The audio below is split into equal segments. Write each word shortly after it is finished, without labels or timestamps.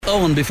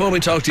Owen, before we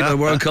talk to you about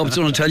World Cup, I just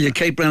want to tell you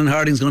Kate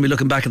Brennan-Harding's going to be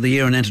looking back at the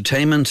year in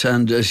entertainment,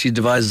 and she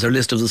devises her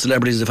list of the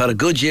celebrities who've had a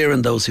good year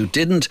and those who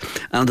didn't.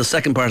 And the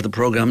second part of the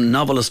programme,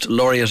 novelist,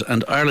 laureate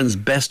and Ireland's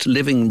best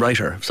living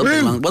writer.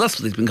 Well, that's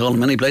what he's been called in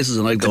many places.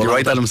 And Did he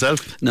write that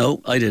himself?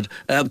 No, I did.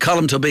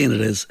 Colm Tobin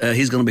it is.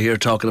 He's going to be here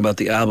talking about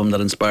the album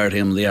that inspired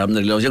him, the album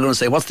that he loves. You're going to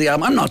say, what's the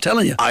album? I'm not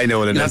telling you. I know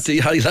what it is.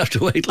 You'll have to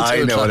wait till 2 I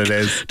know o'clock. what it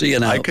is. Do you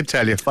know? I could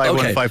tell you.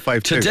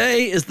 51552.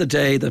 Today is the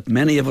day that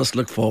many of us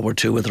look forward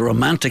to with a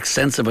romantic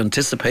sense of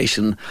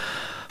anticipation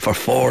for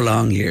 4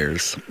 long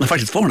years. In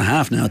fact, it's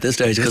 4.5 now at this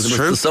stage because it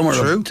was the summer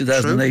of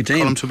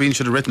 2018. Colm Tobin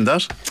should have wrtten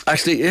that.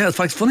 Actually, yeah, in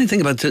fact, funny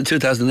thing about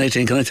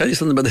 2018, can I tell you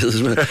something about this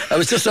as well? I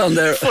was just on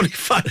there. Funny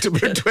fact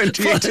about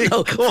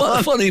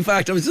 2018. Funny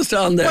fact, I was just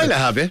on there. Well, I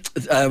have you.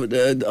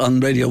 On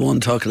Radio 1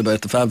 talking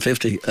about the Fab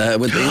 50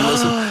 with Ian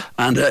Wilson.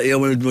 And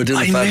we're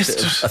doing a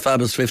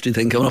Fabulous 50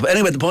 thing coming up.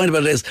 Anyway, the point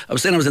about it is, I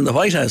was saying I was in the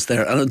White House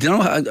there. And do you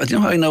know how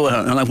I know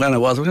when I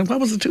was? What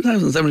was it,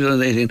 2017 or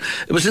 2018?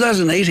 It was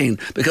 2018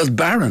 because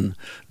Barron,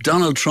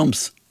 Donald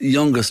Trump's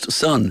youngest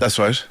son, that's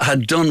right,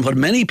 had done what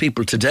many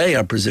people today,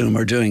 I presume,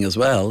 are doing as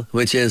well,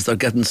 which is they're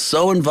getting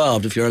so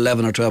involved if you're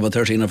 11 or 12 or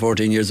 13 or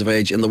 14 years of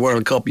age in the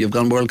World Cup. You've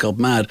gone World Cup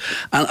mad.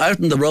 And out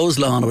in the Rose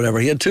Lawn or whatever,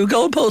 he had 2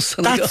 goalposts.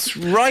 That's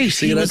right.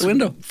 See it out the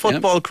window.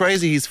 Football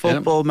crazy. He's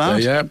football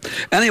mad. Yeah.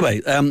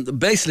 Anyway,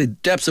 basically,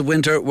 depths of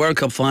winter, World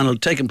Cup final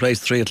taking place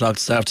 3 o'clock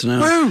this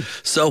afternoon. Woo.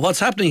 So what's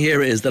happening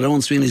here is that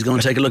Owen Sweeney's going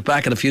to take a look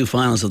back at a few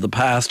finals of the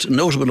past,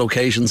 notable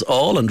occasions,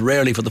 all and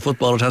rarely for the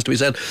football, it has to be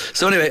said.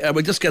 So anyway,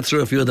 we'll just get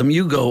through a few of them.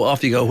 You go,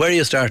 off you go. Where are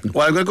you starting?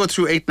 Well, I'm going to go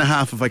through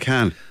 8.5 if I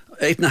can.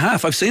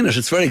 8.5. I've seen it.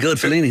 It's very good.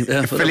 Fellini.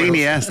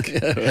 Fellini-esque.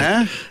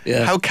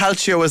 Yeah. How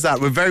calcio was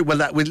that? We're very well.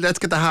 Let's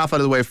get the half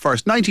out of the way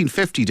first.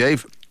 1950,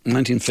 Dave.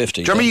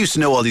 1950. Jeremy used to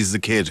know all these as a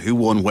kid. Who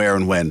won, where,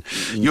 and when?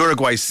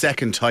 Uruguay's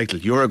second title.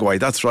 Uruguay.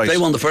 That's right. They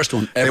won the first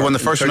one. They won the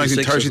first in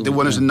 1930. They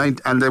won it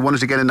and they won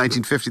it again in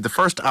 1950. The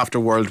first after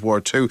World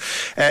War II.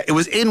 It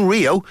was in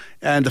Rio,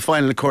 and the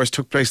final, of course,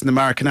 took place in the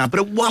Maracanã.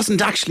 But it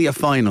wasn't actually a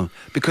final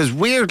because,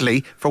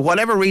 weirdly, for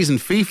whatever reason,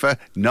 FIFA,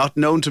 not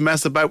known to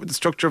mess about with the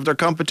structure of their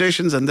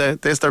competitions, and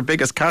this their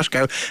biggest cash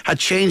cow, had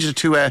changed it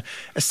to a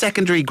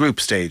secondary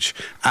group stage.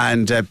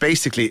 And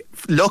basically,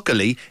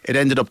 luckily, it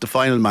ended up the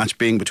final match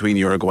being between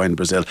Uruguay and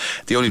Brazil,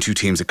 the only 2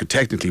 teams that could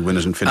technically win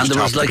it and finish top of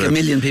the group. And there was like a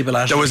million people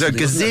at it. There was a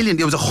gazillion.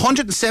 There was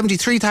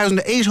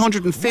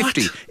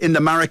 173,850 in the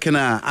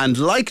Maracanã. And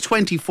like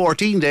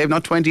 2014, Dave,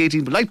 not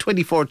 2018, but like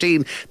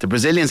 2014, the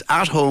Brazilians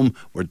at home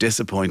were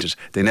disappointed.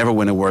 They never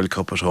win a World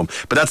Cup at home.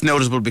 But that's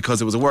noticeable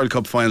because it was a World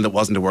Cup final that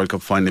wasn't a World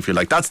Cup final, if you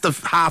like. That's the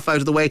half out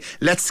of the way.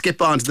 Let's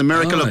skip on to the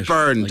miracle of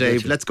Bern,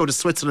 Dave. Let's go to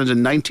Switzerland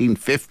in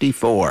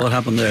 1954. What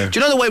happened there? Do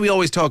you know the way we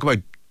always talk about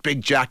Big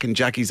Jack and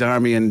Jackie's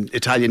Army and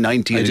Italian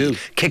 90? I do.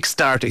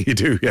 Kickstarting. You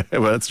do, yeah.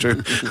 Well, that's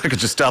true. I could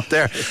just stop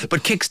there.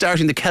 But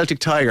kickstarting the Celtic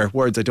Tiger,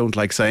 words I don't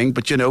like saying,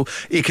 but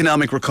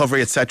economic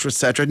recovery, etc.,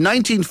 etc.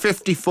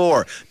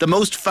 1954, the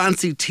most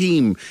fancy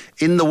team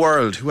in the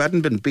world who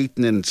hadn't been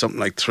beaten in something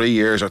like 3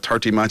 years or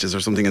 30 matches or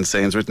something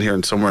insane. It's written here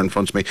and somewhere in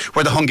front of me.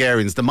 Were the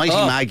Hungarians, the mighty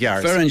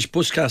Magyars. Ferenc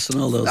Puskás and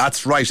all those.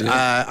 That's right.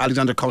 Yeah.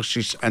 Alexander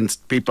Kostic and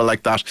people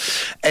like that.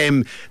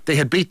 They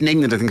had beaten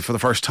England, I think, for the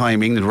first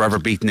time. England were ever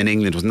beaten in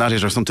England, wasn't that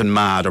it, or something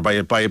mad, or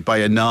by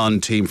a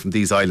non-team from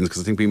these islands,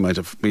 because I think we might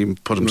have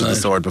put them to the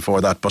sword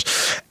before that. But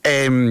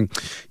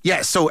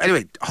so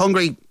anyway,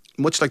 Hungary,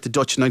 much like the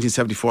Dutch in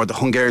 1974, the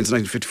Hungarians in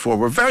 1954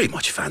 were very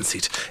much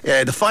fancied.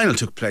 The final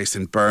took place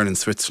in Bern in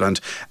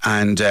Switzerland,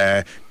 and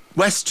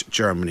West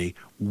Germany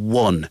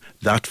won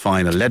that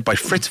final, led by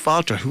Fritz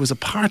Walter, who was a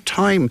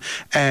part-time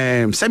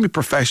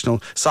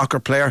semi-professional soccer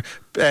player,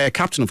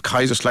 captain of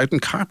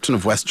Kaiserslautern, captain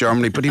of West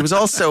Germany, but he was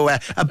also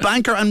a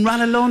banker and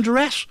ran a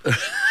laundrette.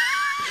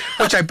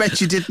 Which I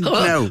bet you didn't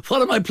know.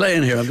 What am I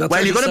playing here? I've got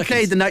you're going to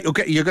play the night.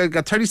 Okay, you've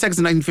got 30 seconds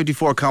of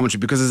 1954 commentary,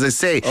 because, as I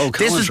say,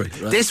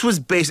 this was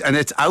based, and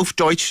it's auf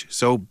Deutsch,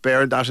 so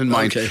bear that in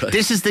mind. Okay, right.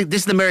 This is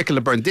the miracle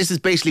of Bern. This is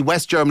basically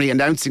West Germany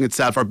announcing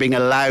itself or being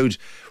allowed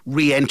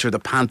re-enter the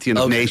pantheon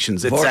of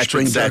nations,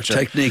 etc., etc.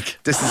 Technique.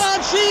 This is.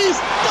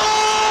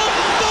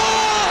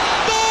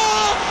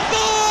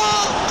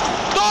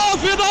 Tor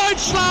für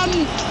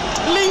Deutschland!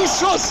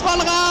 Linksschuss von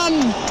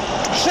Rahn.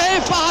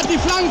 Schäfer hat die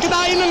Flanke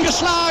da innen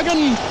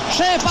geschlagen.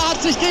 Schäfer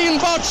hat sich gegen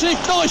Bocik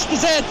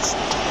durchgesetzt.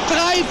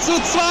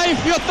 3:2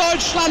 für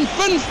Deutschland,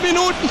 5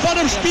 Minuten vor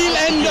dem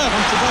Spielende.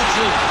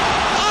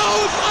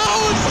 Aus!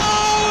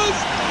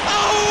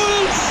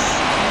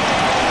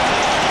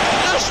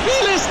 Das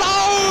Spiel ist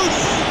aus!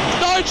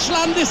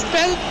 Deutschland ist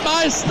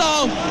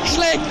Weltmeister,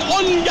 schlägt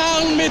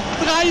Ungarn mit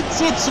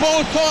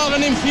 3:2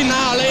 Toren im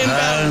Finale in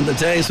Bern. And the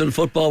days when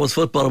football was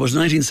football. It was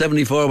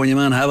 1974 when your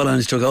man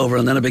Havelange took over,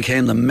 and then it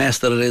became the mess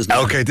that it is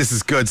now. Okay, this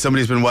is good.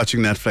 Somebody's been watching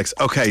Netflix.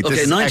 Okay,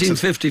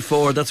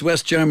 1954. That's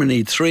West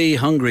Germany 3,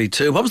 Hungary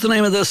 2. What was the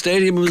name of the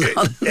stadium?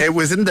 It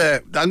was in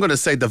the, I'm going to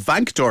say, the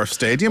Wankdorf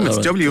Stadium. It's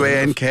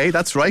WANK.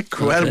 That's right.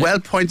 Well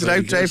pointed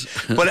out, Dave.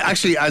 But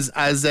actually, as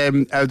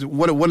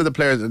one of the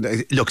players,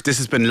 look, this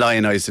has been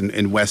lionised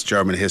in West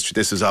German history.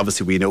 country. This is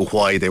obviously, we know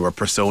why they were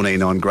personae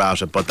non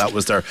grata, but that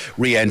was their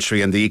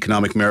re-entry and the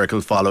economic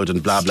miracle followed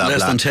and blah, blah, blah.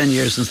 Less than 10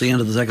 years since the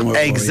end of the Second World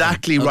War.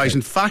 Exactly right.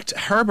 In fact,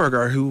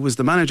 Herberger, who was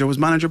the manager, was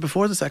manager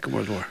before the Second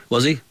World War.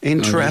 Was he?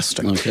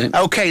 Interesting.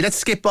 Okay, let's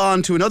skip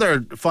on to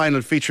another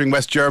final featuring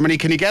West Germany.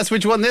 Can you guess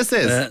which one this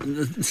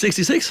is?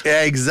 66?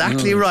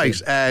 Exactly right.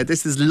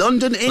 This is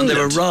London, England.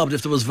 Well, they were robbed.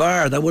 If there was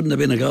VAR, that wouldn't have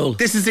been a goal.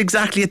 This is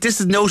exactly it. This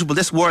is notable.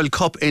 This World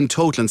Cup in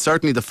total, and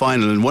certainly the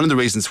final. And one of the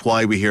reasons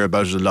why we hear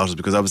about it a lot is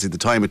because obviously the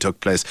time it took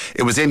place,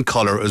 it was in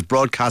colour. It was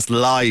broadcast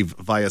live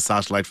via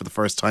satellite for the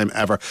first time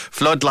ever.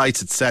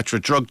 Floodlights, etc.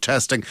 Drug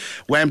testing.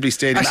 Wembley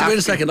Stadium. Actually, wait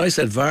a second. I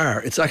said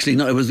VAR. It's actually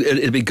not.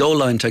 It'd be goal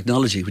line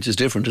technology, which is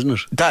different, isn't it?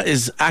 That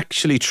is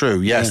actually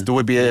true. Yes, there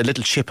would be a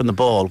little chip in the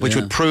ball, which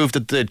would prove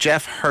that the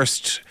Jeff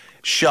Hurst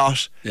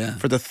shot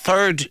for the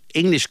third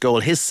English goal,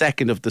 his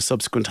second of the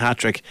subsequent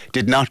hat-trick,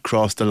 did not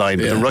cross the line,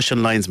 but the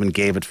Russian linesman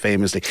gave it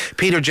famously.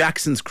 Peter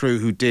Jackson's crew,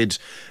 who did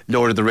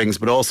Lord of the Rings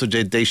but also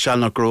did They Shall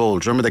Not Grow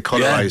Old, remember they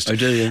colourised I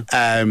do,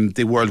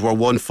 the World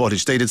War I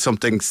footage. They did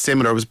something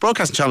similar. It was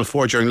broadcast on Channel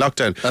 4 during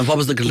lockdown. And what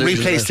was the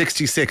conclusion? Replay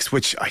 66,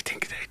 which I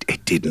think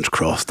it didn't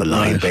cross the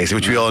line, basically,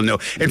 which we all know.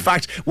 In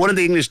fact, one of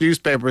the English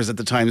newspapers at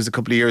the time, a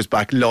couple of years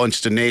back,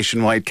 launched a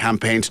nationwide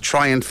campaign to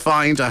try and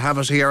find, I have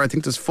it here, I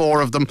think there's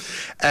 4 of them,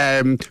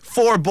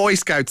 4 Boy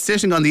Scouts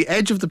sitting on the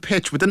edge of the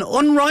pitch with an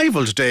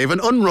unrivaled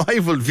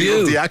view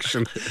of the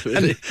action.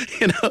 Really?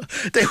 And,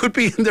 they would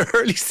be in their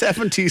early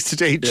 70s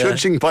today,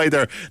 judging by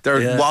their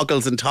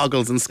woggles and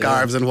toggles and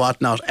scarves and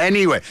whatnot.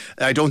 Anyway,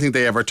 I don't think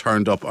they ever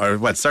turned up,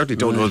 or certainly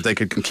don't know if they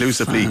could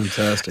conclusively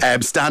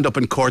stand up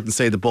in court and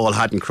say the ball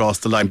hadn't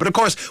crossed the line. But of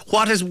course,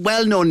 what is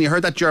well known, and you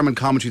heard that German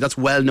commentary, that's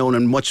well known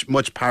and much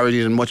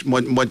parodied and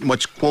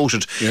much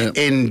quoted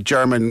in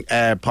German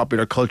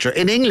popular culture.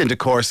 In England, of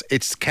course,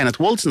 it's Kenneth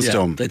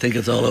Wolstenstone. They think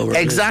it's all over.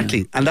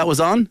 Exactly. And that was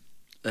on?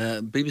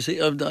 BBC.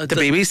 The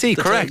BBC,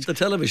 correct. The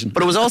television.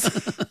 But it was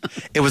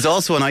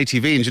also on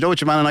ITV. And do you know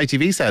what your man on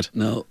ITV said?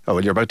 No. Oh,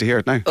 well, you're about to hear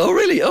it now. Oh,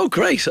 really? Oh,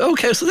 great.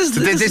 Okay, so this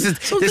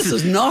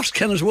is not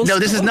Kenneth Wilson. No,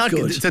 this is not.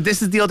 Good. So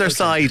this is the other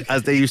side,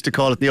 as they used to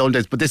call it in the old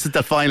days. But this is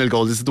the final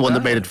goal. This is the one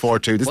that made it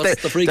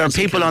 4-2. There are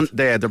people on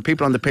there. There are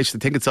people on the pitch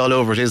that think it's all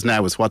over. It is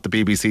now, is what the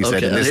BBC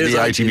said. And this is the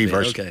ITV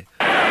version. Okay.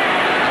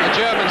 The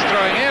Germans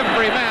throwing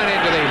every man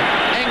into the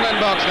England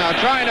box now,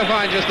 trying to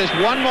find just this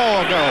one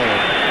more goal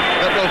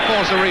that will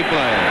force a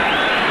replay.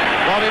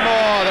 Bobby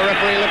Moore, the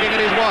referee, looking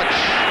at his watch.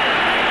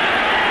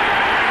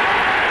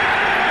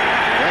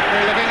 The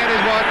referee looking at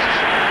his watch.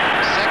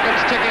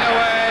 Seconds ticking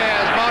away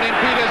as Martin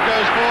Peters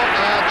goes for.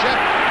 Jeff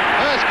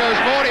Hurst goes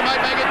forward. He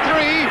might make it 3.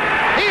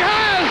 He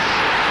has!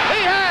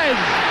 He has!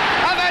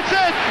 And that's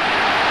it!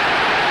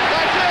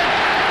 That's it!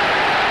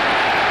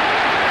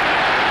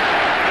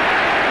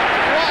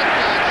 What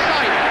a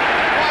sight!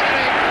 What an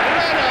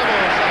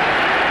incredible sight!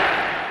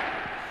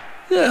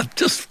 Yeah,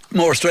 just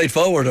more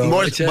straightforward.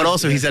 But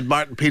also he said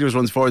Martin Peters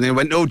runs forward and he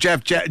went, no,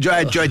 Jeff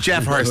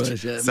Hurst.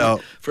 So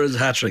for his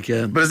hat-trick,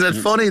 But isn't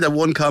it funny that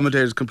one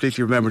commentator is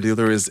completely remembered, the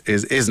other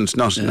isn't,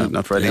 not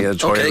for any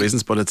editorial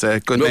reasons, but it's a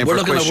good name for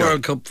a quiz show. We're looking at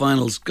World Cup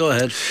finals. Go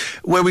ahead.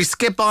 Well, we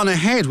skip on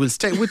ahead. We'll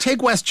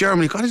take West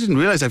Germany. God, I didn't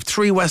realise I have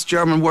 3 West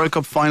German World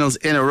Cup finals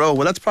in a row.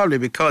 Well, that's probably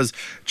because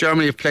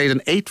Germany have played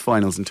in 8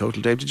 finals in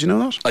total, Dave. Did you know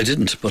that? I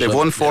didn't. But they've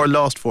won 4,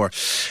 lost 4.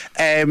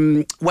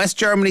 West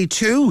Germany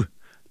 2.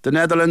 The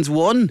Netherlands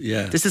 1.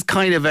 Yeah. This is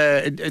kind of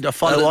a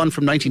follow-on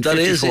from 1954. That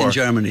is in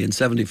Germany in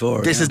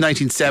 74. This is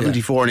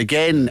 1974. And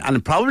again,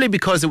 and probably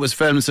because it was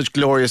filmed in such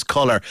glorious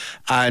colour,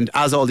 and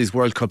as all these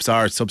World Cups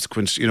are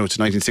subsequent, to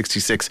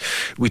 1966,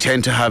 we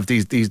tend to have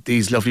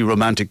these lovely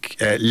romantic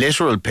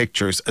literal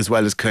pictures, as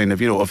well as kind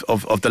of,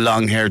 of the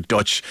long-haired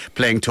Dutch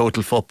playing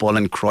total football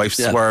and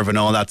Cruyff's swerve and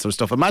all that sort of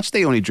stuff. A match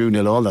they only drew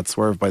 0-0, that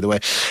swerve, by the way.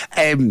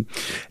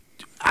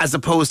 As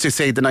opposed to,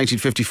 say, the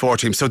 1954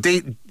 team. So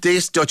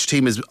this Dutch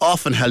team is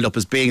often held up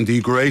as being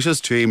the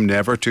greatest team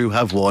never to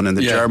have won, and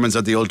the Germans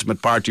are the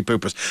ultimate party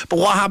poopers. But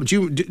what happened?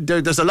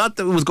 There's a lot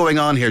that was going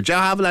on here. João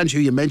Havelange, who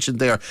you mentioned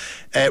there,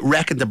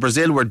 reckoned that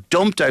Brazil were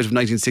dumped out of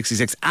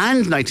 1966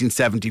 and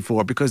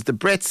 1974 because the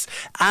Brits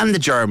and the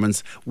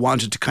Germans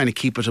wanted to kind of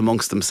keep it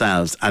amongst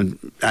themselves and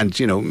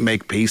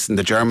make peace. And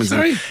the Germans...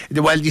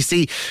 Well, you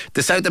see,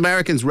 the South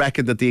Americans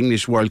reckoned that the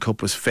English World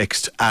Cup was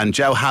fixed, and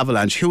João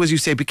Havelange, who, as you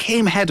say,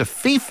 became head of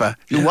FIFA,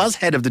 who was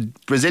head of the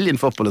Brazilian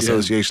Football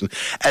Association,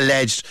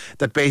 alleged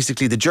that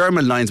basically the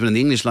German linesman and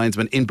the English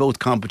linesman in both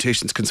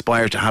competitions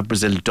conspired to have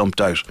Brazil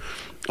dumped out.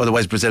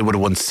 Otherwise, Brazil would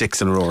have won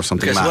 6 in a row or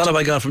something. Okay, so what have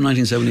I got from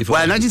 1974?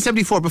 Well,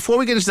 1974, before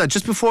we get into that,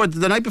 just before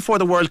the night before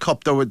the World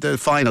Cup, the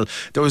final,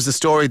 there was the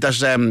story that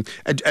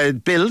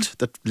Bild,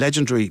 the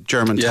legendary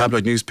German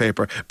tabloid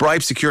newspaper,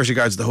 bribed security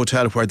guards at the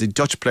hotel where the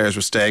Dutch players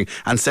were staying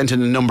and sent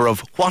in a number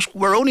of what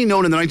were only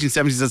known in the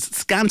 1970s as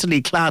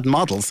scantily clad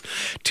models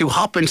to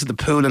hop into the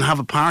pool and have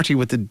a party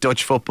with the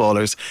Dutch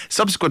footballers.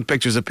 Subsequent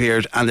pictures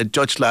appeared, and the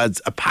Dutch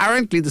lads,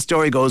 apparently the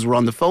story goes, were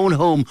on the phone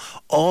home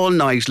all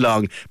night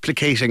long,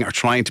 placating or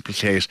trying to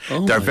placate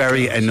humiliate their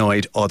very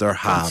annoyed other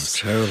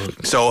halves. That's terrible.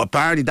 So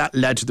apparently that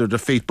led to their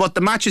defeat. But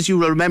the match, as you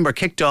will remember,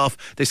 kicked off.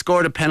 They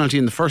scored a penalty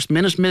in the first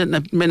minute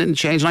and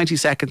change, 90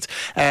 seconds.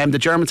 The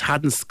Germans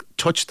hadn't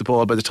touched the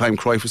ball by the time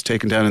Cruyff was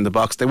taken down in the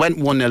box. They went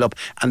 1-0 up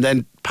and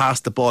then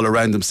passed the ball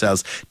around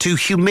themselves to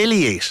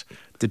humiliate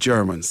the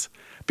Germans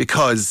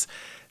because,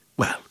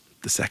 well,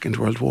 the Second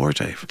World War,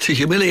 Dave. To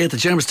humiliate the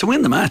Germans, to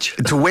win the match.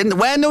 To win,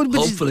 well, no, but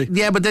hopefully.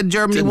 Yeah, but then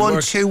Germany won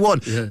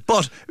 2-1. Yeah.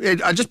 But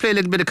I'll just play a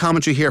little bit of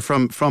commentary here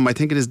from I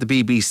think it is the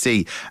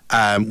BBC,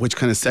 which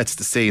kind of sets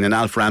the scene, and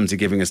Alf Ramsey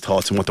giving his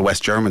thoughts on what the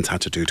West Germans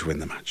had to do to win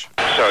the match.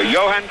 So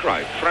Johan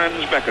Cruyff,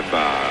 Franz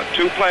Beckenbauer,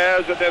 two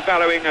players that they're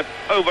valuing at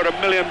over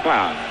 £1 million.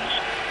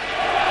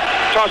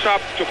 Toss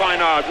up to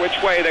find out which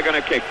way they're going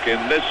to kick in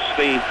this,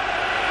 the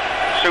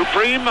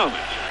supreme moment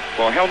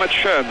for Helmut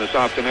Schön this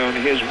afternoon,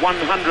 his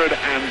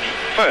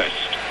 101st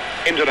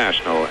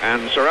international.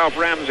 And Sir Alf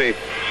Ramsey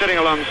sitting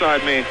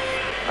alongside me.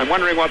 I'm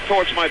wondering what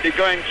thoughts might be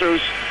going through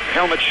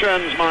Helmut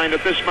Schön's mind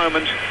at this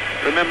moment,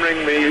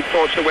 remembering the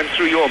thoughts that went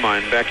through your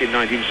mind back in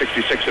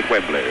 1966 at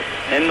Wembley.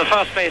 In the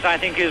first place, I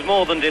think he's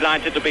more than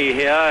delighted to be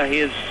here.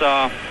 He's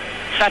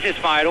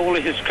satisfied all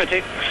of his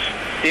critics.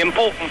 The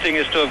important thing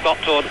is to have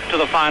got to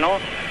the final,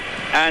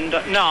 and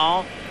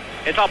now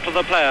it's up to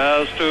the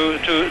players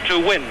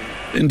to win.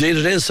 Indeed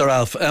it is, Sir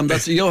Alf.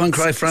 That's Johan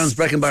Cruyff, Franz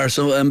Beckenbauer,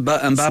 so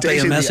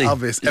Mbappe and Messi.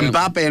 Obvious. Yeah.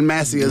 Mbappe and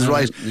Messi is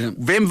right. Yeah.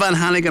 Wim van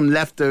Hanegem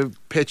left the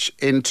pitch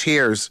in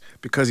tears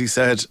because he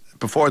said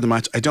before the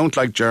match, I don't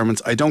like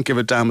Germans. I don't give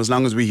a damn as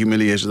long as we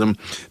humiliated them.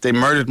 They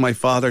murdered my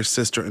father,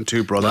 sister and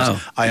two brothers. Wow.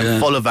 I am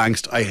full of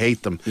angst. I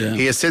hate them. Yeah.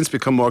 He has since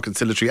become more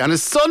conciliatory. And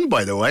his son,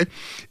 by the way,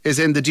 is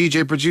in the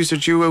DJ producer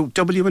duo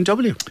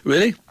W&W.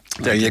 Really?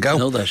 There you go. I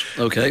know that.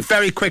 Okay.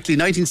 Very quickly,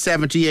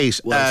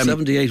 1978. Well,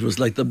 78 was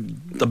like the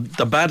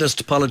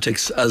baddest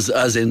politics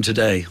as in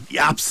today.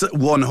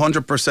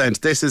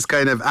 100%. This is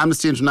kind of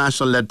Amnesty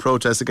International led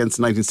protests against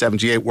the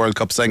 1978 World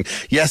Cup, saying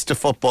yes to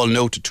football,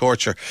 no to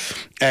torture.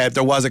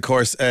 There was, of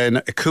course,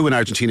 a coup in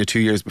Argentina 2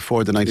 years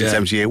before the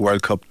 1978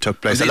 World Cup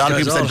took place. A lot of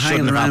people said all it shouldn't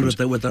hanging have around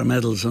happened. with their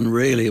medals, and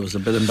really it was a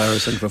bit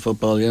embarrassing for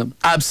football. Yeah,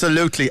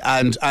 absolutely.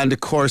 And of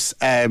course,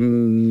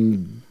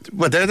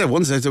 well, they're the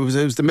ones. It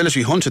was the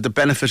military junta that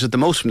benefited the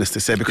most from this, they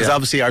say, because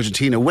obviously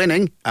Argentina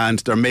winning, and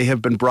there may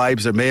have been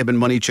bribes, there may have been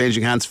money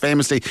changing hands.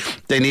 Famously,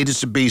 they needed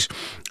to beat,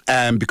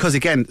 because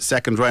again,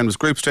 second round was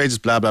group stages,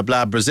 blah blah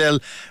blah. Brazil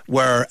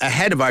were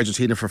ahead of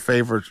Argentina for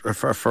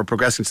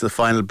progressing to the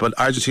final, but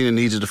Argentina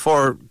needed a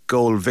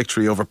 4-goal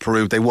victory over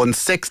Peru. They won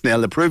 6-0.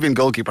 The Peruvian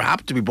goalkeeper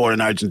happened to be born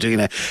in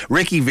Argentina,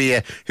 Ricky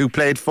Villa, who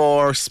played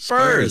for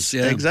Spurs.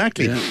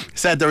 Exactly.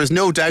 Said there is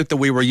no doubt that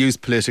we were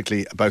used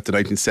politically about the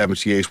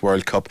 1978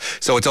 World Cup.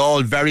 So it's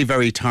all very,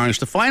 very tarnished.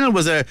 The final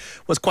was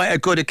quite a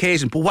good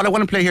occasion. But what I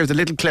want to play here is a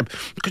little clip,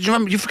 because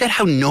you forget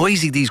how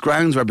noisy these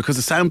grounds were because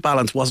the sound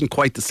balance wasn't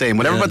quite the same.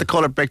 Whatever about the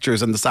colour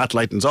pictures and the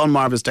satellite, and it's all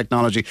marvellous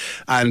technology.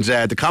 And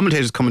the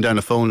commentators coming down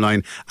the phone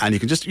line, and you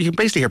can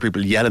basically hear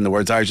people yelling the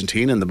words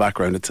Argentina in the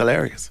background. It's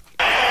hilarious.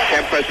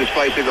 Kempes is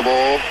placing the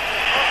ball.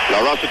 La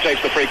Rosa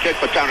takes the free kick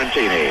for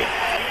Tarantini.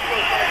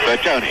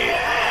 Bertoni.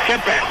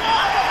 Kempes.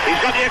 He's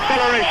got the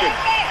acceleration.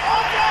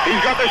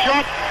 He's got the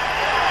shot.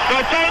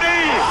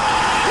 Bertoni!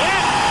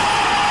 Yes!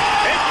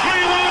 It's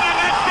 3-1 and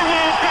that's the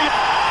World Cup!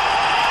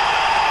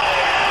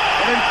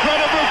 An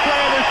incredible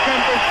player, this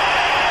Kempes.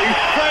 He's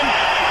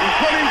strength, he's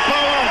winning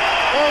power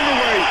all the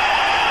way.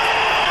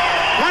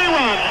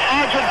 3-1,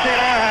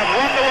 Argentina have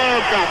won the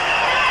World Cup.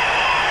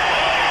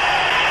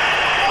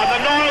 And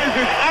the noise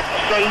is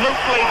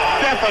absolutely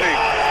deafening.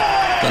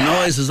 The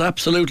noise is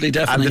absolutely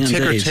deafening. And the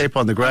ticker indeed. tape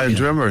on the ground,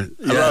 do you remember?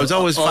 I was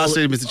always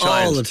fascinated as a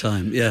child. All the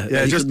time, yeah.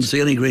 You just couldn't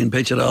see any green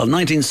pitch at all.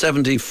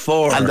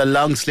 1974. And the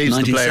long sleeves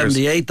of the players.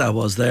 1978 that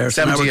was there.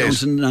 So now we're going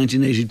to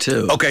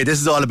 1982. Okay,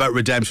 this is all about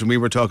redemption. We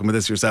were talking about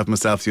this, yourself and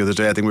myself, the other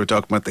day. I think we were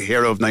talking about the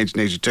hero of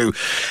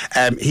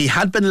 1982. He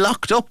had been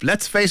locked up,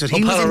 let's face it.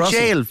 He was in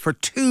jail for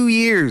 2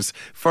 years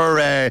for,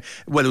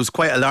 well, it was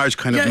quite a large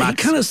kind of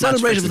match. He kind of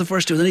celebrated for the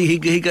first two, and then he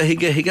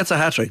gets a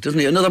hat-trick, doesn't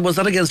he? Another, was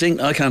that against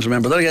England? I can't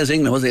remember. Was that against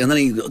England, was he? And then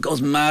he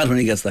goes mad when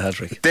he gets the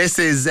hat-trick. This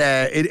is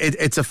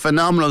it's a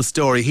phenomenal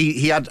story.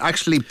 He had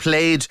actually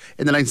played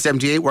in the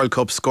 1978 World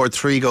Cup, scored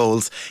 3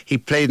 goals. He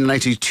played in the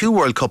 1992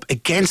 World Cup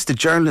against the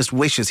journalist's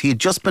wishes. He had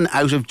just been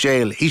out of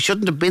jail. He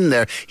shouldn't have been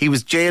there. He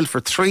was jailed for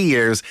 3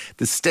 years.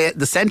 The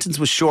sentence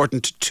was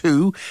shortened to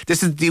 2.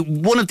 This is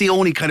one of the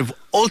only kind of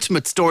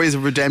ultimate stories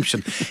of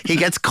redemption. He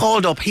gets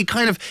called up.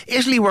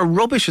 Italy were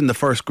rubbish in the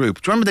first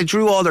group. Do you remember they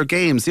drew all their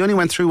games? They only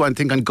went through, I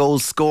think, on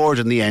goals scored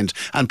in the end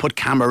and put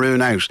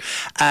Cameroon out.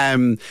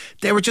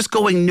 They were just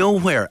going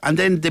nowhere, and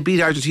then they beat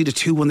Argentina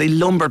 2-1. They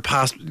lumbered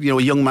past,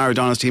 young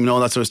Maradona's team and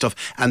all that sort of stuff,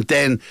 and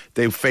then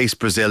they faced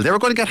Brazil. They were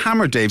going to get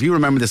hammered, Dave. You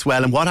remember this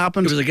well. And what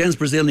happened? It was against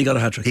Brazil, and he got a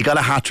hat-trick. He got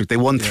a hat-trick. They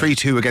won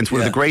 3-2 against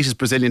one of the greatest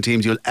Brazilian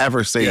teams you'll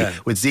ever see,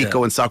 with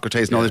Zico and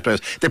Socrates and all these players.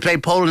 They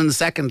played Poland in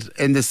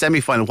the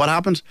semi-final. What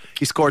happened?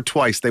 He scored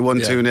twice. They won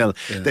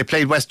 2-0. They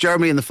played West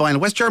Germany in the final.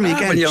 West Germany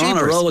again. When you're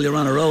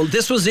on a roll.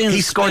 This was in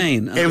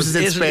Spain. It was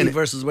in Italy Spain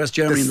versus West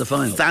Germany in the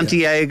final.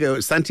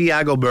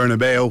 Santiago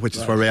Bernabeu,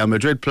 which is where Real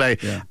Madrid play.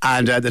 Yeah.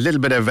 And a little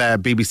bit of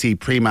BBC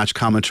pre-match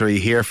commentary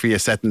here for you,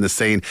 setting the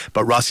scene.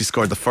 But Rossi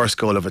scored the first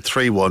goal of a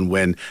 3-1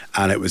 win,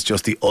 and it was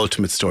just the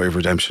ultimate story of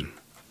redemption.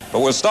 But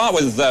we'll start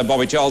with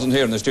Bobby Charlton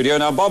here in the studio.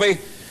 Now, Bobby,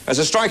 as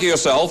a striker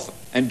yourself,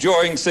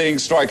 enjoying seeing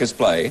strikers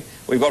play,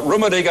 we've got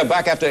Rummenigge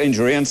back after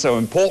injury and so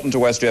important to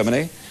West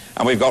Germany,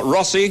 and we've got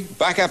Rossi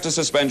back after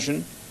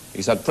suspension.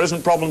 He's had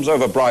prison problems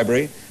over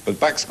bribery, but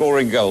back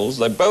scoring goals.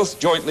 They're both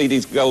joint leading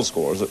goal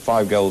scorers at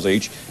 5 goals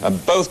each,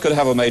 and both could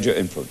have a major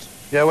influence.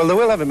 Yeah, well, they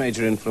will have a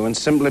major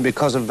influence simply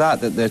because of that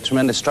they're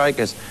tremendous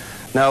strikers.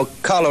 Now,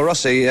 Paulo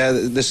Rossi,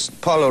 when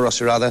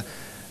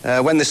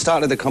they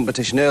started the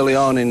competition early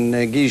on in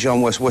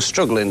Gijon, was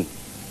struggling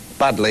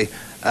badly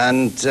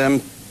and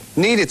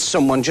needed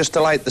someone just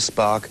to light the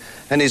spark.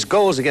 And his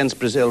goals against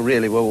Brazil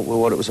really were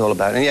what it was all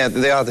about. And yeah,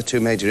 they are the two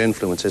major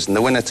influences. And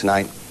the winner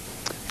tonight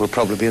will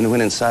probably be on the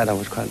winning side, I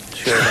was quite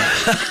sure of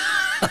that.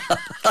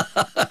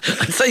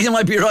 I'd say you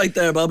might be right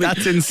there, Bobby.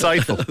 That's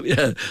insightful.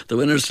 Yeah, the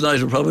winners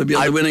tonight will probably be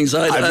on the winning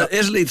side.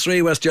 Italy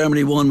 3, West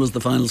Germany 1 was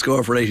the final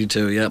score for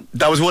 82, yeah.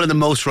 That was one of the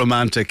most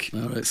romantic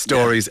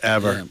stories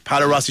ever. Yeah.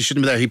 Paulo Rossi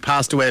shouldn't be there. He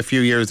passed away a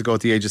few years ago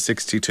at the age of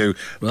 62.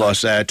 Right.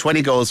 But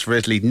 20 goals for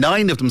Italy,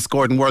 9 of them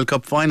scored in World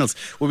Cup finals.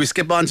 Will we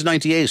skip on to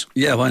 98?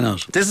 Yeah, why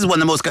not? This is one of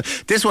the most...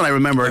 This one I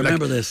remember. I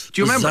remember this.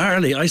 Do you remember?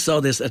 Bizarrely, I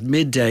saw this at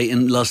midday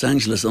in Los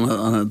Angeles on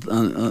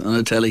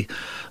a telly.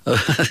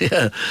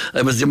 Yeah,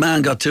 it was your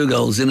man got 2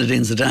 goals,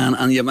 Zinedine Zidane,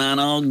 and your man,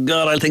 oh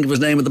God, I'll think of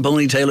his name with the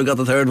ponytail who got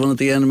the third one at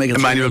the end and make it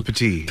Emmanuel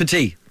Petit.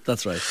 Petit,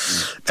 that's right.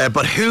 Yeah.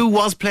 But who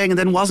was playing and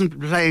then wasn't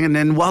playing and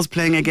then was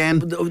playing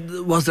again?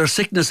 Was there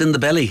sickness in the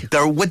belly?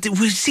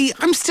 See,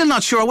 I'm still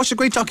not sure. I watched a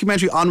great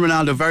documentary on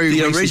Ronaldo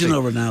The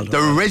original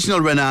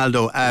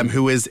Ronaldo,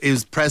 who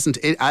is present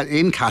in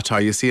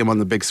Qatar. You see him on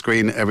the big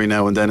screen every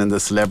now and then in the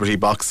celebrity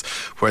box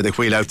where they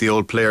wheel out the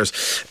old players.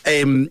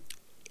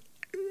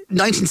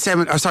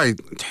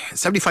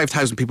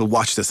 75,000 people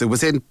watched this. It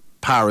was in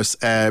Paris.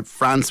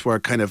 France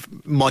were kind of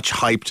much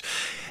hyped.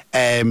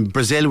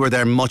 Brazil were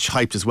there much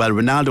hyped as well.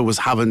 Ronaldo was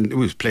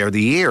player of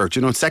the year,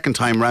 second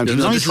time round. He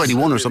was only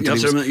 21 or something.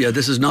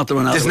 This is not the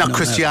Ronaldo. This is not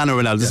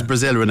Cristiano Ronaldo. This is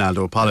Brazil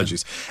Ronaldo.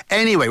 Apologies. Yeah.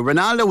 Anyway,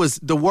 Ronaldo was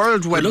the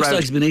word went round. It looks like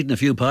he's been eating a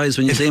few pies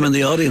when you see him in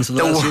the audience.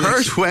 The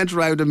word went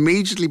round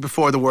immediately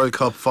before the World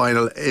Cup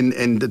final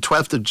in the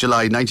 12th of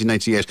July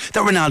 1998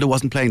 that Ronaldo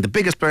wasn't playing. The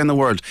biggest player in the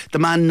world, the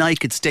man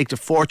Nike had staked a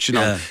fortune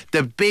on.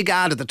 The big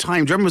ad at the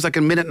time, do you remember, it was like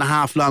a minute and a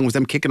half long, was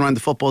them kicking around the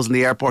footballs in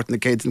the airport and the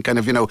kids and kind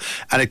of,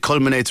 and it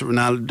culminates with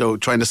Ronaldo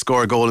trying to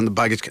score a goal in the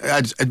baggage.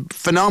 A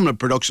phenomenal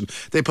production.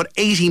 They put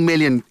 80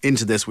 million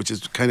into this, which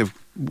is kind of,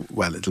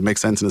 well, it'll make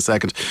sense in a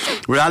second.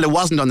 Ronaldo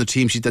wasn't on the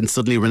team sheet, then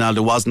suddenly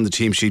Ronaldo was on the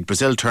team sheet.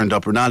 Brazil turned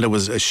up. Ronaldo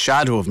was a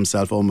shadow of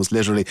himself, almost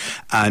literally,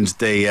 and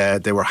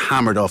they were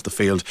hammered off the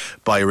field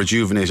by a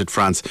rejuvenated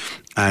France,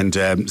 and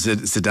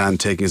Zidane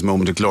taking his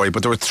moment of glory.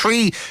 But there were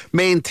 3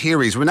 main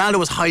theories. Ronaldo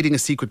was hiding a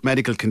secret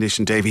medical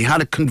condition, Dave. He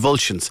had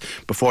convulsions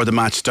before the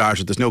match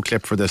started. There's no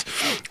clip for this.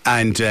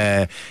 And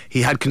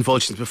he had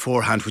convulsions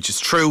beforehand, which is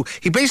true.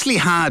 He basically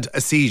had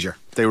a seizure,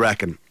 they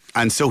reckon.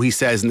 And so he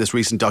says in this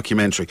recent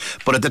documentary.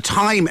 But at the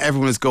time,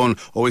 everyone was going,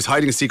 he's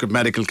hiding a secret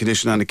medical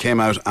condition, and it came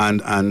out and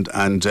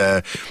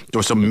there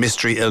was some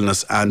mystery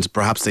illness, and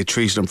perhaps they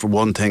treated him for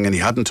one thing and he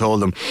hadn't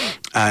told them,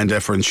 and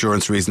for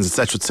insurance reasons,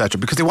 etc.,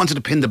 because they wanted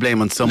to pin the blame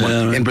on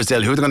someone in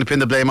Brazil. Who are they going to pin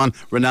the blame on?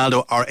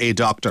 Ronaldo or a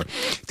doctor?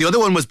 The other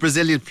one was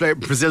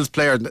Brazil's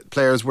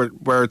players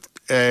were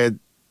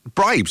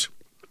bribed.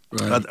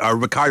 Right. Or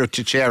Ricardo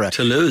Teixeira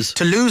to lose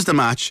the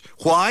match.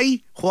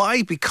 Why?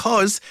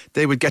 Because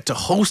they would get to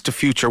host a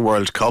future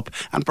World Cup,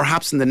 and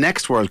perhaps in the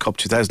next World Cup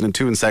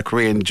 2002 in South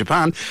Korea and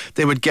Japan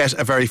they would get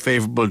a very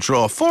favourable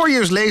draw. 4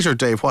 years later,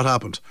 Dave, what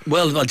happened?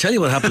 Well, I'll tell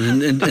you what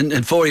happened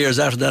in 4 years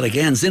after that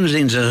again.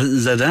 Zinedine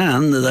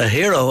Zidane, the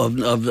hero of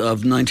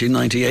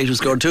 1998, who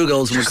scored 2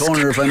 goals from a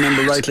corner, if I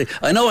remember rightly.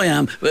 I know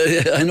I'm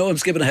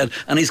skipping ahead,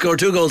 and he scored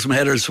 2 goals from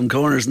headers from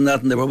corners and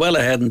that, and they were well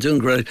ahead and doing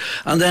great.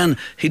 And then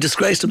he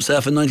disgraced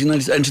himself in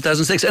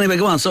 2006. Anyway,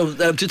 go on.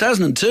 So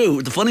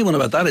 2002, the funny one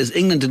about that is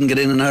England didn't get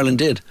in and Ireland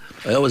did.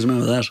 I always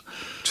remember that.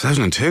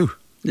 2002?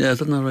 Yeah, is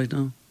that not right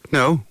now?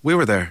 No, we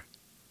were there.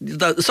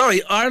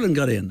 Sorry, Ireland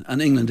got in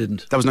and England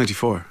didn't. That was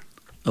 94.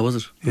 Oh, was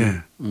it?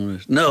 Yeah. All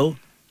right. No.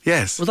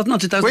 Yes. Was that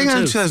not 2002?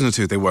 In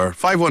 2002 they were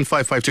 5-1,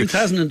 5-5-2.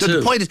 2002.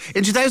 The point is,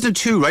 in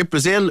 2002, right,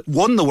 Brazil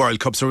won the World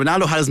Cup, so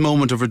Ronaldo had his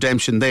moment of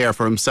redemption there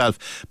for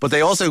himself. But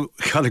they also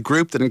got a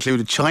group that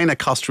included China,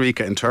 Costa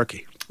Rica and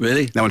Turkey.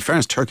 Really? Now, in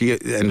fairness, Turkey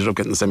ended up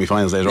getting the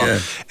semi-finals later on.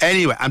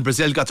 Anyway, and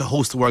Brazil got to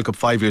host the World Cup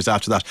 5 years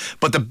after that.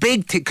 But the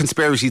big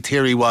conspiracy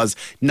theory was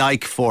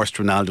Nike forced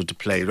Ronaldo to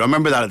play. I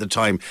remember that at the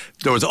time.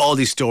 There was all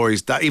these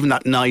stories that even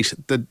that night,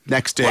 the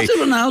next day. What did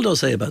Ronaldo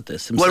say about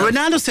this himself? Well,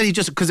 Ronaldo said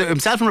because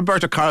himself and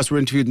Roberto Carlos were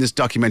interviewed in this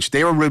documentary.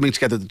 They were rooming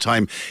together at the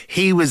time.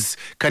 He was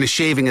kind of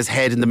shaving his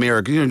head in the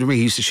mirror. You know what I mean?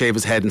 He used to shave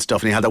his head and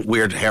stuff, and he had that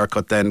weird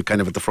haircut then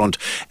kind of at the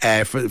front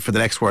for the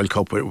next World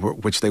Cup,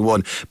 which they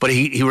won. But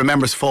he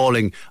remembers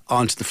falling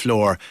onto the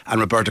floor,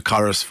 and Roberto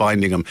Carlos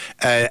finding him.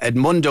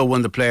 Edmundo, one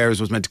of the players,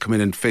 was meant to come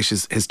in and fish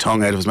his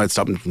tongue out. It was meant to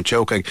stop him from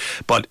choking.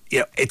 But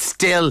it's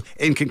still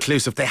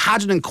inconclusive. They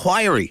had an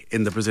inquiry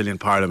in the Brazilian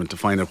Parliament to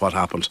find out what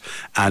happened,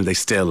 and they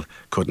still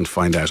couldn't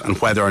find out. And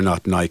whether or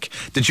not Nike...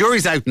 The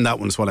jury's out in that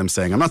one is what I'm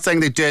saying. I'm not saying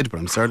they did, but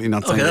I'm certainly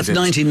not saying they did. Okay,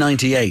 that's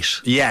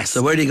 1998. Yes.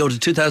 So where do you go to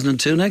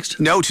 2002 next?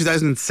 No,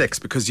 2006,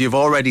 because you've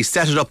already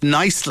set it up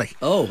nicely.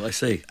 Oh, I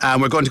see.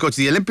 And we're going to go to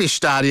the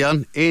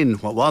Olympiastadion in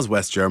what was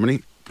West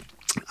Germany.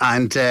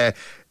 And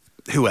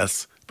who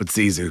else but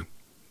Zizou?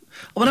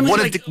 What I mean,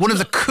 one of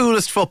the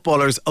coolest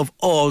footballers of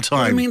all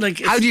time. I mean,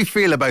 like, how do you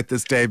feel about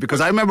this, Dave? Because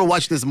I remember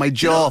watching this and my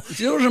jaw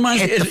do you know what it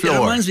reminds hit the floor. It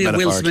reminds me of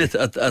Will Smith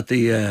at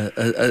the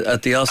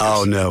Oscars.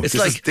 Oh no! It's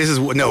this is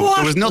no.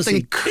 There was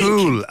nothing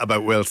cool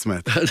about Will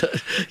Smith.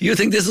 You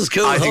think this is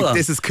cool? I think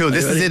this is cool.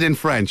 This is it in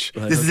French.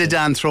 Right, this is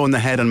Zidane throwing the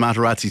head on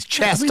Materazzi's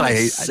chest. I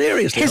hate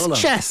seriously. His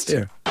chest.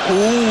 Here.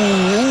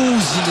 Oh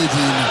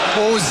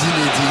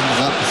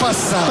Zinedine, pas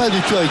ça, pas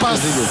du tout avec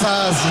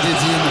ça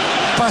Zinedine,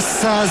 pas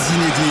ça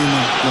Zinedine,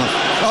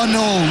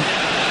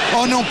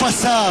 oh non, pas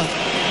ça,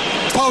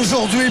 pas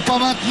aujourd'hui, pas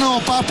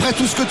maintenant, pas après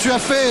tout ce que tu as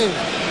fait.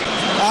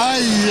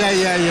 Aïe.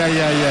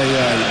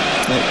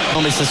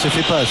 Non mais ça se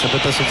fait pas, ça peut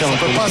pas se faire. Ça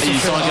peut pas se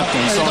faire.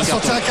 Il va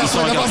sortir un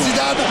carton d'abord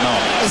Zidane.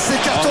 Et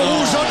c'est carton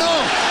rouge, oh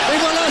non. Et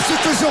voilà ce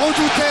que je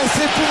redoutais,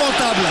 c'est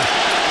épouvantable.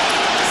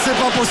 C'est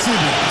pas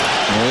possible.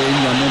 Oui, il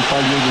n'y a même pas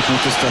lieu de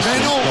contestation. Mais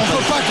non, on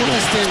peut pas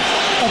contester.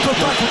 On peut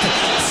pas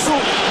contester.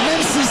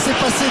 Même s'il s'est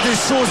passé des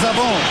choses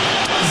avant,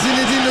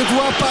 Zinedine ne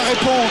doit pas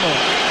répondre,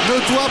 ne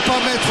doit pas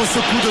mettre ce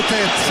coup de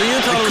tête. So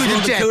you thought it was one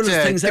of the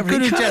coolest things ever.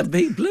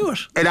 He blew it.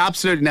 It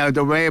absolutely. Now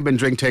there may have been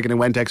drink taken and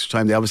went extra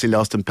time. They obviously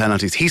lost in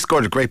penalties. He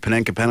scored a great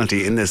Panenka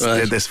penalty in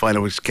this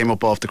final, which came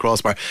up off the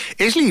crossbar.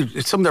 Italy,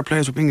 some of their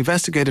players were being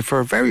investigated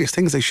for various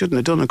things they shouldn't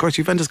have done. And of course,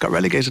 Juventus got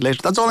relegated later.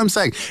 That's all I'm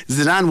saying.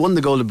 Zidane won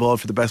the golden ball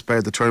for the best player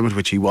of the tournament,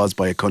 which he was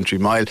by a country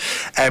mile.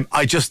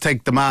 I just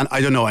think the man.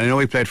 I don't know. I know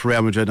he played for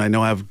Real Madrid. And I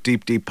know I have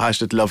deep,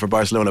 passionate love for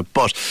Barcelona,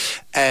 but.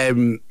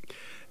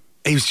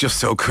 He was just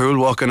so cool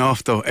walking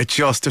off, though.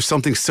 There's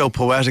something so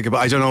poetic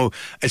about. I don't know.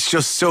 It's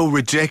just so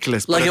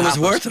ridiculous. Like it was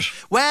worth it.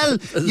 Well,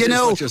 you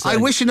know, I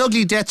wish an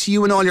ugly death to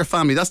you and all your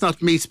family. That's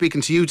not me speaking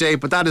to you,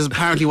 Dave, but that is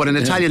apparently what an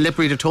Italian lip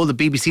reader told the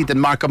BBC that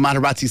Marco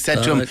Materazzi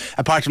said to him,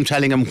 apart from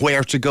telling him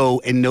where to go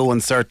in no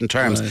uncertain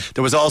terms. Right.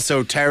 There was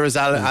also terrorist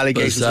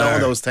allegations and all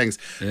those things.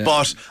 Yeah.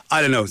 But,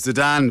 I don't know,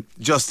 Zidane,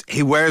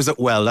 he wears it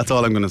well. That's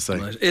all I'm going to say.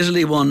 Right.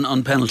 Italy won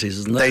on penalties,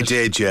 isn't that? They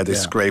did, yeah. They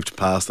scraped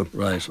past them.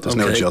 Right. There's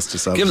no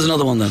justice. Give us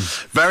another one then.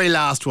 Very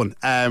last one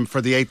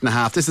for the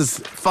 8.5. This is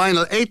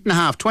final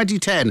 8.5,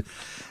 2010.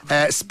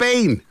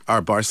 Spain,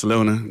 or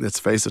Barcelona, let's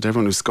face it,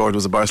 everyone who scored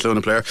was a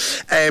Barcelona player,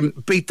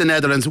 beat the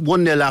Netherlands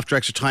 1-0 after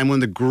extra time. One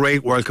of the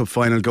great World Cup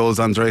final goals,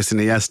 Andres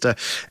Iniesta.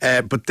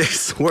 But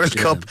this World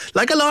Cup,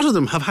 like a lot of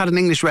them, have had an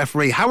English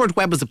referee. Howard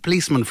Webb was a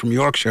policeman from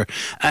Yorkshire,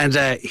 and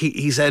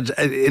he said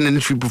in an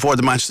interview before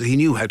the match that he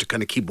knew how to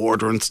kind of keep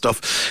order and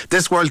stuff.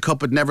 This World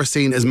Cup had never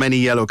seen as many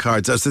yellow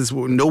cards as this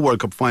no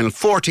World Cup final.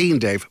 14,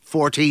 Dave,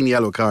 14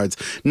 yellow cards,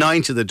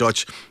 9 to the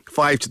Dutch,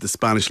 5 to the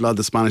Spanish. A lot of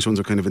the Spanish ones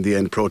were kind of in the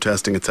end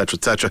protesting, etc.,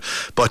 etc.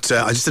 But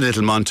I just did a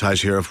little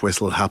montage here of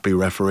whistle-happy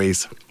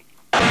referees.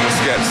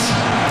 Busquets.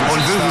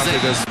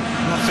 There's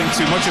nothing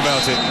too much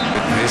about it.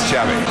 Here's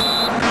Xavi.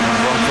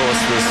 One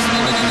course was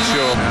making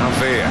sure. Now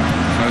Villa,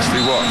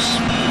 closely watched.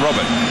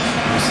 Robin,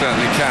 who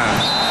certainly can.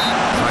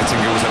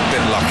 Nightingale was a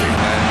bit lucky.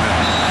 And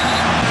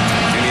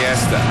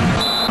Iniesta.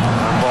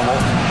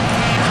 Bommel.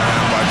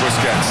 Now by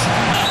Busquets.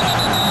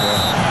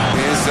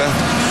 Here's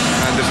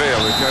Van de Veel,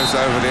 who goes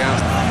over the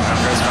out. Now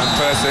goes Van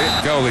Persie.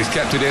 Goal, he's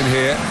kept it in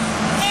here.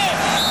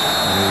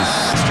 He's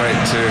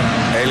straight to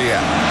Elia.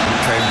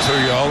 Came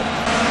Puyol.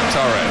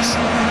 Torres.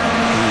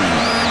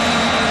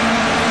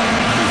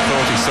 Who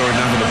thought he saw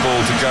enough of the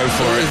ball to go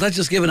for it. Is that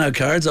just giving out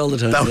cards all the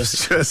time? That was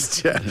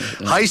just,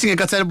 Heitinga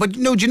got set up. But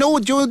no, do you know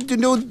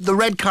the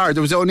red card?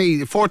 There was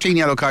only 14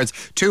 yellow cards.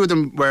 2 of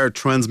them were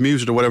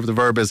transmuted, or whatever the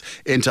verb is,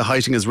 into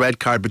Heitinga's red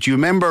card. But you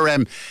remember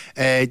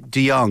Nigel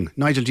de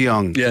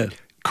Jong? Yeah.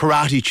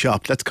 Karate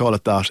chop, let's call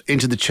it that,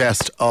 into the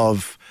chest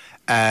of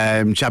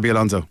Xabi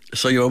Alonso.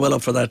 So you were well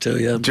up for that too,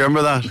 yeah. Do you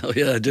remember that? Oh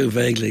yeah, I do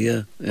vaguely,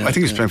 yeah. I think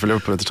he was playing for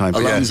Liverpool at the time.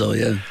 Alonso,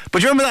 yeah.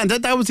 But you remember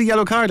that was a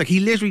yellow card. Like, he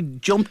literally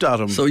jumped at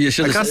him. So you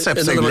should have. In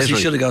other words, he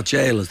should have got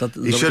jail.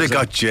 He should have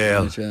got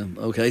jail. Right, yeah.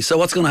 Okay. So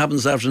what's going to happen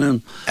this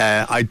afternoon?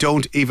 I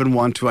don't even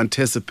want to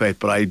anticipate,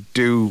 but I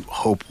do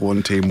hope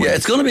one team wins. Yeah,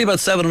 it's going to be about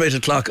 7 or 8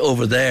 o'clock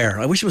over there.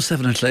 I wish it was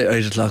 7 or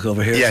 8 o'clock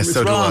over here. Yes, it's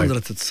so wrong do I.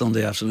 that it's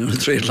Sunday afternoon at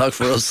 3 o'clock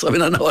for us. I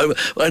mean, I know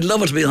I'd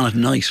love it to be on at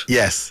night.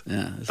 Yes.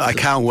 Yeah. I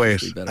can't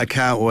wait. I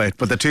can't wait.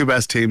 But the 2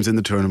 best teams in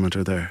the tournament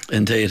are there.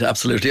 Indeed,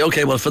 absolutely.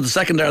 Okay, well, for the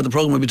second hour of the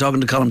programme, we'll be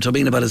talking to Colin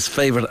Tobin about his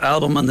favourite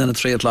album, and then at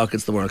 3 o'clock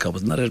it's the World Cup,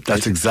 isn't that it?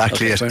 That's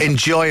exactly it.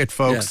 Enjoy it,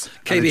 folks.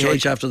 Yeah.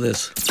 KBH after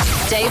this.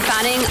 Dave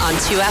Fanning on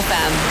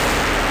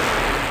 2FM.